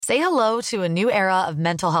Say hello to a new era of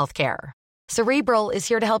mental health care. Cerebral is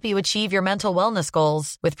here to help you achieve your mental wellness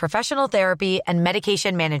goals with professional therapy and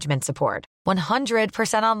medication management support.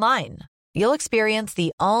 100% online. You'll experience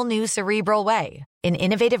the all-new Cerebral Way, an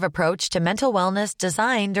innovative approach to mental wellness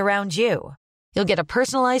designed around you. You'll get a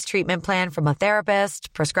personalized treatment plan from a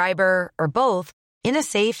therapist, prescriber, or both in a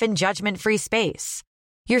safe and judgment-free space.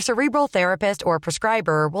 Your Cerebral therapist or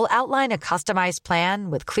prescriber will outline a customized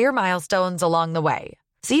plan with clear milestones along the way,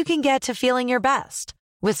 so you can get to feeling your best.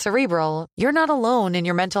 With Cerebral, you're not alone in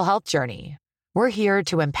your mental health journey. We're here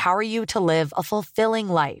to empower you to live a fulfilling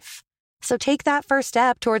life. So take that first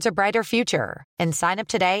step towards a brighter future and sign up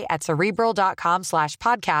today at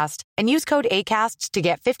Cerebral.com/podcast and use code ACAST to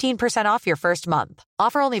get 15% off your first month.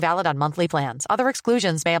 Offer only valid on monthly plans. Other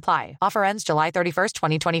exclusions may apply. Offer ends July 31st,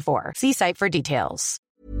 2024. See site for details.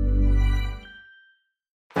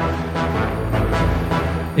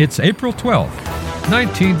 It's April 12th,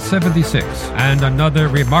 1976, and another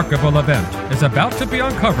remarkable event is about to be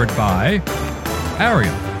uncovered by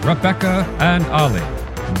Ariel, Rebecca, and Ollie,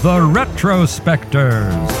 the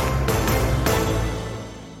Retrospectors.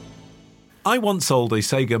 I once sold a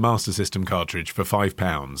Sega Master System cartridge for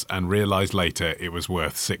 £5 and realised later it was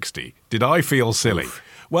worth 60. Did I feel silly?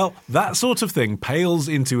 Well, that sort of thing pales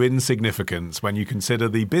into insignificance when you consider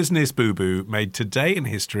the business boo-boo made today in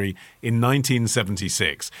history in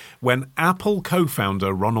 1976, when Apple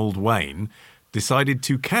co-founder Ronald Wayne decided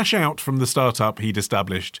to cash out from the startup he'd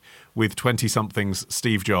established with 20-somethings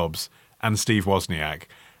Steve Jobs and Steve Wozniak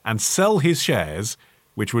and sell his shares,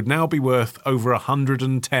 which would now be worth over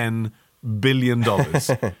 $110 billion,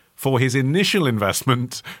 for his initial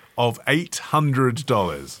investment of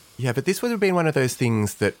 $800. Yeah, but this would have been one of those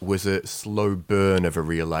things that was a slow burn of a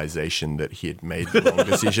realization that he had made the wrong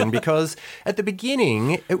decision, because at the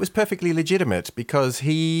beginning it was perfectly legitimate, because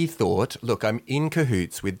he thought, look, I'm in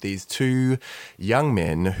cahoots with these two young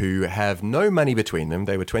men who have no money between them.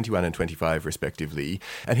 They were 21 and 25 respectively,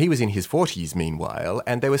 and he was in his 40s meanwhile,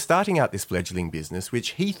 and they were starting out this fledgling business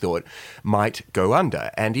which he thought might go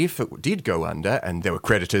under. And if it did go under and there were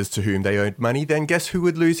creditors to whom they owed money, then guess who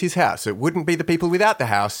would lose his house? It wouldn't be the people without the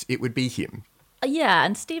house, it would be him. Yeah,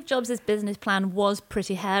 and Steve Jobs' business plan was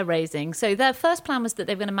pretty hair-raising. So their first plan was that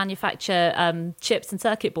they were going to manufacture chips and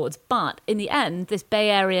circuit boards, but in the end, this Bay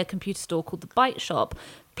Area computer store called the Byte Shop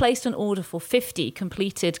placed an order for 50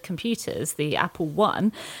 completed computers, the Apple I.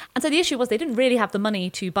 And so the issue was they didn't really have the money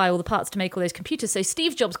to buy all the parts to make all those computers. So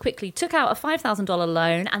Steve Jobs quickly took out a $5,000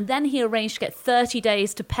 loan, and then he arranged to get 30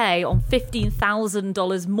 days to pay on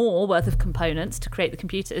 $15,000 more worth of components to create the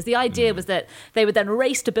computers. The idea was that they would then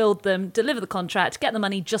race to build them, deliver the contract, get the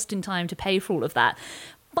money just in time to pay for all of that.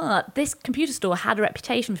 But this computer store had a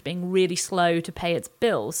reputation for being really slow to pay its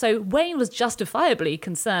bills. So Wayne was justifiably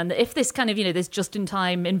concerned that if this kind of, this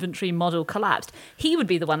just-in-time inventory model collapsed, he would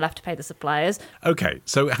be the one left to pay the suppliers. Okay,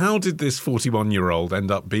 so how did this 41-year-old end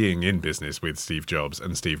up being in business with Steve Jobs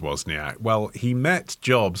and Steve Wozniak? Well, he met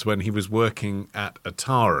Jobs when he was working at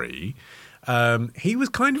Atari. He was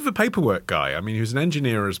kind of a paperwork guy. I mean, he was an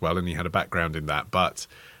engineer as well, and he had a background in that, but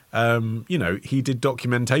he did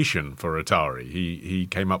documentation for Atari. He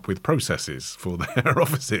came up with processes for their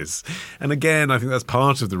offices. And again, I think that's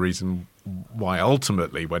part of the reason why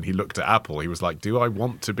ultimately when he looked at Apple, he was like, do I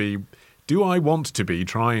want to be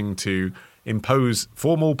trying to impose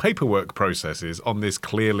formal paperwork processes on this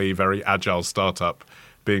clearly very agile startup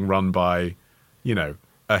being run by, a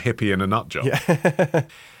hippie and a nut job? Yeah.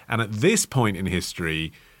 And at this point in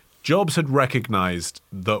history, Jobs had recognized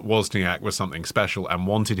that Wozniak was something special and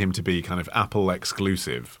wanted him to be kind of Apple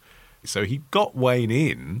exclusive. So he got Wayne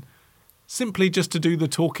in simply just to do the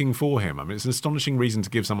talking for him. I mean, it's an astonishing reason to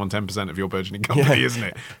give someone 10% of your burgeoning company, isn't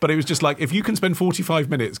it? But it was just like, if you can spend 45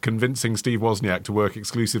 minutes convincing Steve Wozniak to work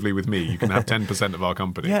exclusively with me, you can have 10% of our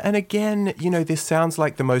company. Yeah, and again, this sounds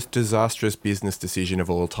like the most disastrous business decision of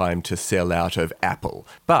all time to sell out of Apple.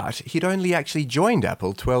 But he'd only actually joined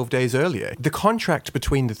Apple 12 days earlier. The contract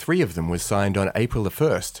between the three of them was signed on April the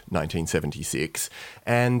 1st, 1976.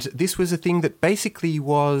 And this was a thing that basically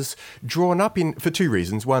was drawn up for two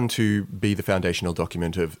reasons. One, to be the foundational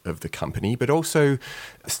document of the company, but also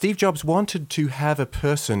Steve Jobs wanted to have a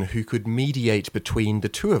person who could mediate between the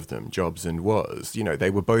two of them, Jobs and Woz.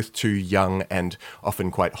 They were both two young and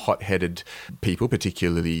often quite hot-headed people,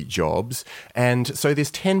 particularly Jobs. And so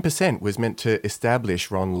this 10% was meant to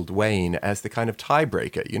establish Ronald Wayne as the kind of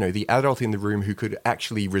tiebreaker, the adult in the room who could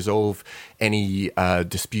actually resolve any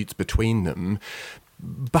disputes between them.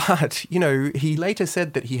 But, he later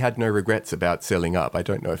said that he had no regrets about selling up. I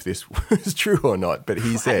don't know if this was true or not, but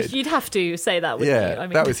he said... You'd have to say that, wouldn't you? Yeah,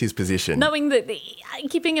 that was his position. Knowing that,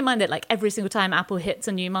 keeping in mind that like every single time Apple hits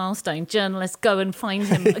a new milestone, journalists go and find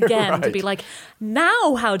him again Right. to be like,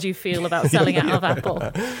 now how do you feel about selling out of Apple?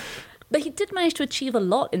 But he did manage to achieve a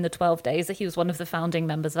lot in the 12 days that he was one of the founding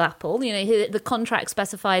members of Apple. The contract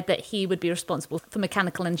specified that he would be responsible for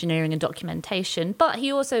mechanical engineering and documentation, but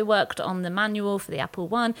he also worked on the manual for the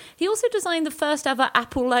Apple I. He also designed the first ever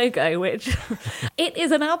Apple logo, which it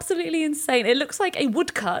is an absolutely insane. It looks like a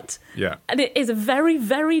woodcut. Yeah. And it is a very,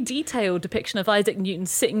 very detailed depiction of Isaac Newton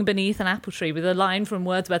sitting beneath an apple tree with a line from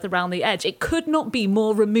Wordsworth around the edge. It could not be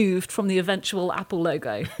more removed from the eventual Apple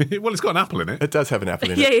logo. Well, it's got an apple in it. It does have an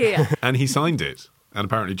apple in Yeah, it. yeah, yeah. And he signed it. And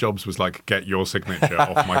apparently Jobs was like, get your signature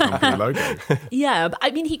off my company logo. Yeah, but I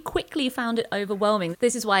mean, he quickly found it overwhelming.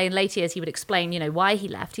 This is why in later years he would explain, why he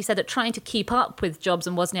left. He said that trying to keep up with Jobs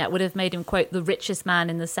and Wozniak would have made him, quote, the richest man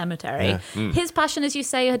in the cemetery. Yeah. His passion, as you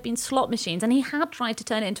say, had been slot machines, and he had tried to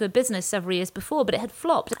turn it into a business several years before, but it had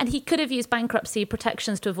flopped. And he could have used bankruptcy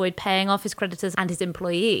protections to avoid paying off his creditors and his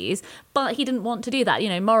employees, but he didn't want to do that.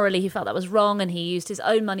 Morally, he felt that was wrong, and he used his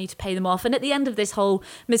own money to pay them off. And at the end of this whole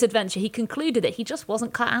misadventure, he concluded that he just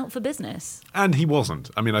wasn't cut out for business. And he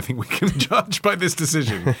wasn't. I mean, I think we can judge by this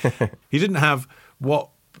decision. He didn't have what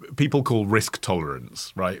people call risk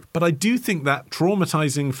tolerance, right? But I do think that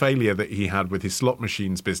traumatizing failure that he had with his slot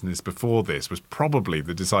machines business before this was probably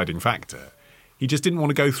the deciding factor. He just didn't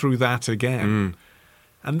want to go through that again.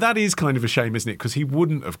 And that is kind of a shame, isn't it? Because he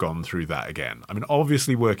wouldn't have gone through that again. I mean,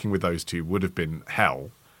 obviously working with those two would have been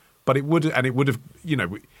hell, but it would have,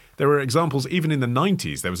 there were examples, even in the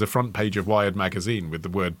 90s, there was a front page of Wired magazine with the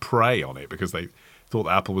word prey on it because they thought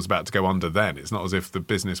that Apple was about to go under then. It's not as if the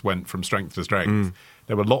business went from strength to strength.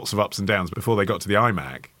 There were lots of ups and downs before they got to the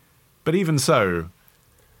iMac. But even so,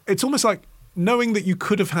 it's almost like knowing that you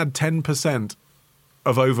could have had 10%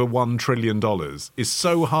 of over $1 trillion is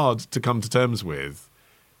so hard to come to terms with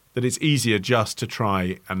that it's easier just to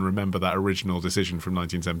try and remember that original decision from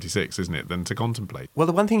 1976, isn't it, than to contemplate. Well,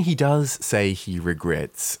 the one thing he does say he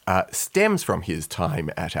regrets stems from his time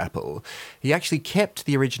at Apple. He actually kept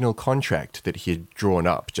the original contract that he had drawn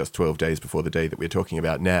up just 12 days before the day that we're talking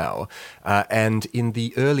about now. And in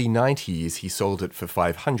the early 90s, he sold it for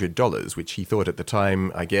 $500, which he thought at the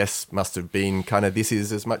time, I guess, must have been kind of, this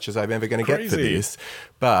is as much as I'm ever going to get for this.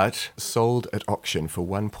 But sold at auction for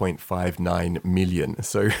 $1.59 million.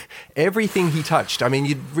 So everything he touched, I mean,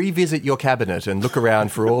 you'd revisit your cabinet and look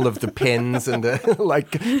around for all of the pens and the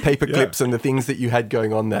paper clips and the things that you had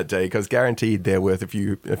going on that day, because guaranteed they're worth a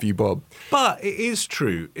few bob. But it is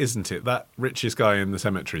true, isn't it, that richest guy in the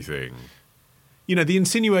cemetery thing? The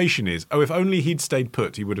insinuation is, if only he'd stayed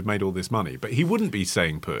put, he would have made all this money. But he wouldn't be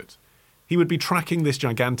staying put. He would be tracking this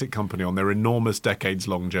gigantic company on their enormous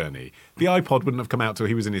decades-long journey. The iPod wouldn't have come out till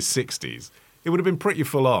he was in his 60s. It would have been pretty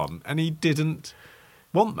full on, and he didn't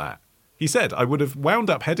want that. He said, I would have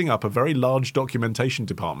wound up heading up a very large documentation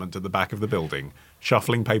department at the back of the building,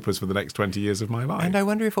 shuffling papers for the next 20 years of my life. And I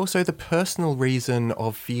wonder if also the personal reason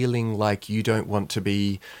of feeling like you don't want to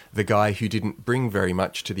be the guy who didn't bring very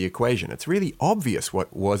much to the equation. It's really obvious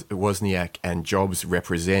what Wozniak and Jobs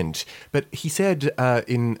represent. But he said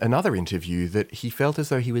in another interview that he felt as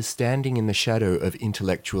though he was standing in the shadow of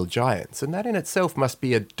intellectual giants. And that in itself must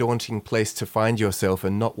be a daunting place to find yourself,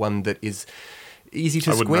 and not one that is easy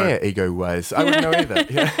to square ego-wise. I wouldn't know either.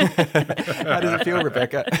 Yeah. How does it feel,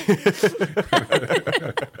 Rebecca?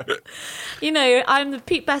 I'm the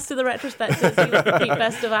Pete Best of the retrospectives. He was the Pete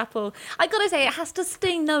Best of Apple. I got to say, it has to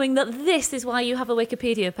sting knowing that this is why you have a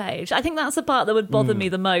Wikipedia page. I think that's the part that would bother me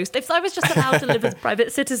the most. If I was just allowed to live as a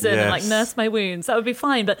private citizen and nurse my wounds, that would be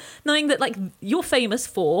fine. But knowing that you're famous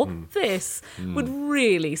for this would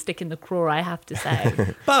really stick in the craw, I have to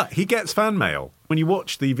say. But he gets fan mail. When you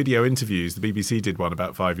watch the video interviews, the BBC did one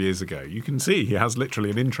about 5 years ago, you can see he has literally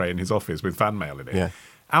an in tray in his office with fan mail in it. Yeah.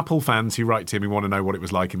 Apple fans who write to him who want to know what it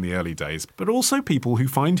was like in the early days, but also people who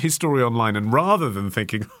find his story online and rather than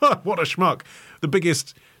thinking, what a schmuck, the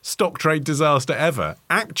biggest stock trade disaster ever,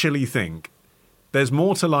 actually think there's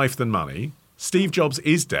more to life than money. Steve Jobs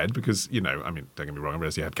is dead because, don't get me wrong, I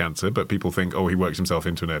realize he had cancer, but people think, he works himself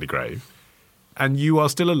into an early grave. And you are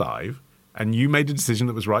still alive. And you made a decision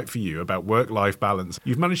that was right for you about work-life balance.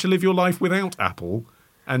 You've managed to live your life without Apple,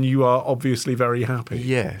 and you are obviously very happy.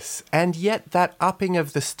 Yes, and yet that upping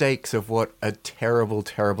of the stakes of what a terrible,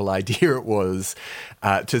 terrible idea it was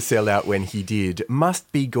to sell out when he did must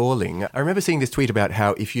be galling. I remember seeing this tweet about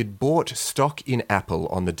how if you'd bought stock in Apple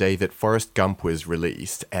on the day that Forrest Gump was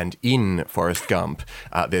released, and in Forrest Gump,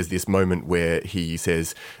 there's this moment where he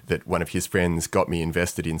says that one of his friends got me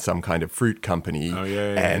invested in some kind of fruit company,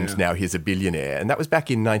 and now he's a billionaire. And that was back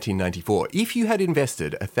in 1994. If you had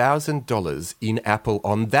invested $1,000 in Apple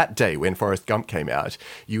on that day when Forrest Gump came out,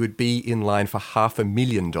 you would be in line for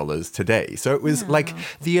 $500,000 today. So it was like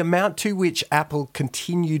the amount to which Apple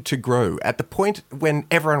continued to grow at the point when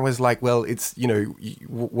everyone was like, well, it's, you know,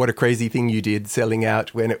 what a crazy thing you did selling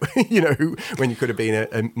out when it, you know, when you could have been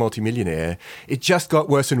a multimillionaire. It just got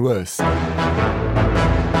worse and worse.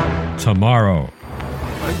 Tomorrow.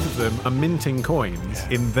 Both of them are minting coins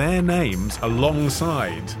in their names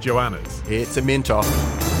alongside Joanna's. It's a mint-off.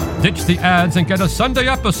 Ditch the ads and get a Sunday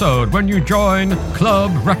episode when you join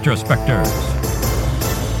Club Retrospectors.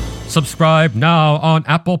 Subscribe now on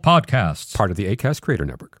Apple Podcasts. Part of the Acast Creator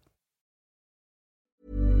Network.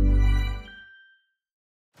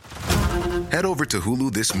 Head over to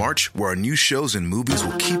Hulu this March, where our new shows and movies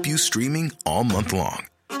will keep you streaming all month long.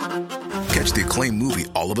 Catch the acclaimed movie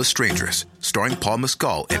All of Us Strangers, starring Paul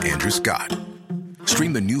Mescal and Andrew Scott.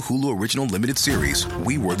 Stream the new Hulu original limited series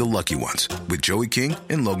We Were the Lucky Ones with Joey King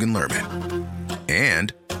and Logan Lerman.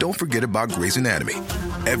 And don't forget about Grey's Anatomy.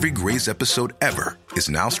 Every Grey's episode ever is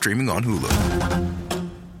now streaming on Hulu.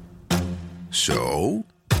 So,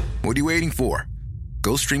 what are you waiting for?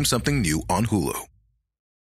 Go stream something new on Hulu.